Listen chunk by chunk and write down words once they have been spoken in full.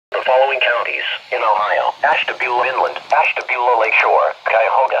following counties in Ohio: Ashtabula Inland, Ashtabula Lakeshore,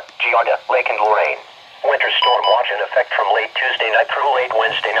 Cuyahoga, Geauga, Lake and Lorraine. Winter storm watch in effect from late Tuesday night through late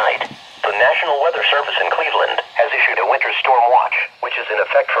Wednesday night. The National Weather Service in Cleveland has issued a winter storm watch, which is in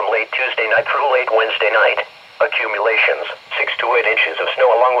effect from late Tuesday night through late Wednesday night. Accumulations: 6 to 8 inches of snow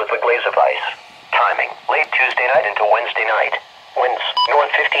along with a glaze of ice. Timing: late Tuesday night into Wednesday night. Winds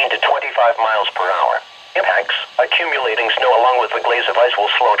north 15 to 25 miles per hour. Impacts: accumulating snow along with the glaze of ice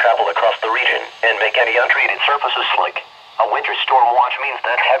will slow travel across the region and make any untreated surfaces slick. A winter storm watch means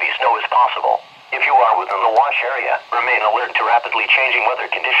that heavy snow is possible. If you are within the watch area, remain alert to rapidly changing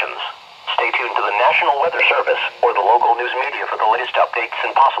weather conditions. Stay tuned to the National Weather Service or the local news media for the latest updates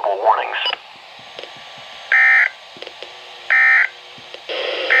and possible warnings.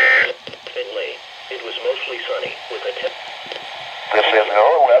 Finley, it was mostly sunny with a This is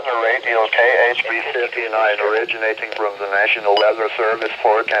NOAA Weather Radio KHB 59 originating from the National Weather Service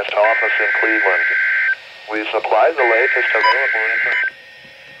Forecast Office in Cleveland. We supply the latest available information.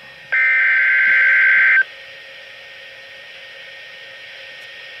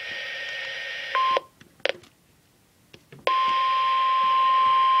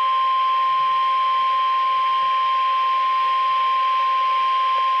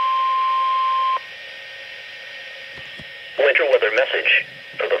 Winter weather message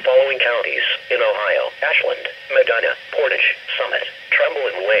for the following counties in Ohio: Ashland, Medina, Portage, Summit, Trumbull,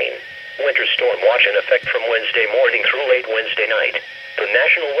 and Wayne. Winter storm watch in effect from Wednesday morning through late Wednesday night. The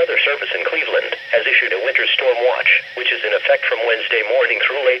National Weather Service in Cleveland has issued a winter storm watch, which is in effect from Wednesday morning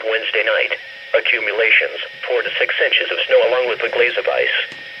through late Wednesday night. Accumulations: 4 to 6 inches of snow along with a glaze of ice.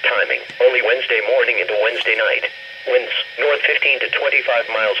 Timing: early Wednesday morning into Wednesday night. Winds north 15 to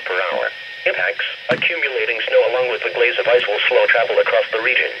 25 miles per hour. Impacts: accumulating snow along with the glaze of ice will slow travel across the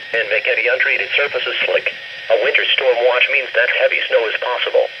region and make any untreated surfaces slick. A winter storm watch means that heavy snow is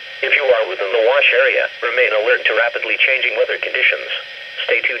possible. If you are within the watch area, remain alert to rapidly changing weather conditions.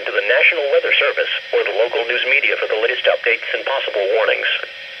 Stay tuned to the National Weather Service or the local news media for the latest updates and possible warnings.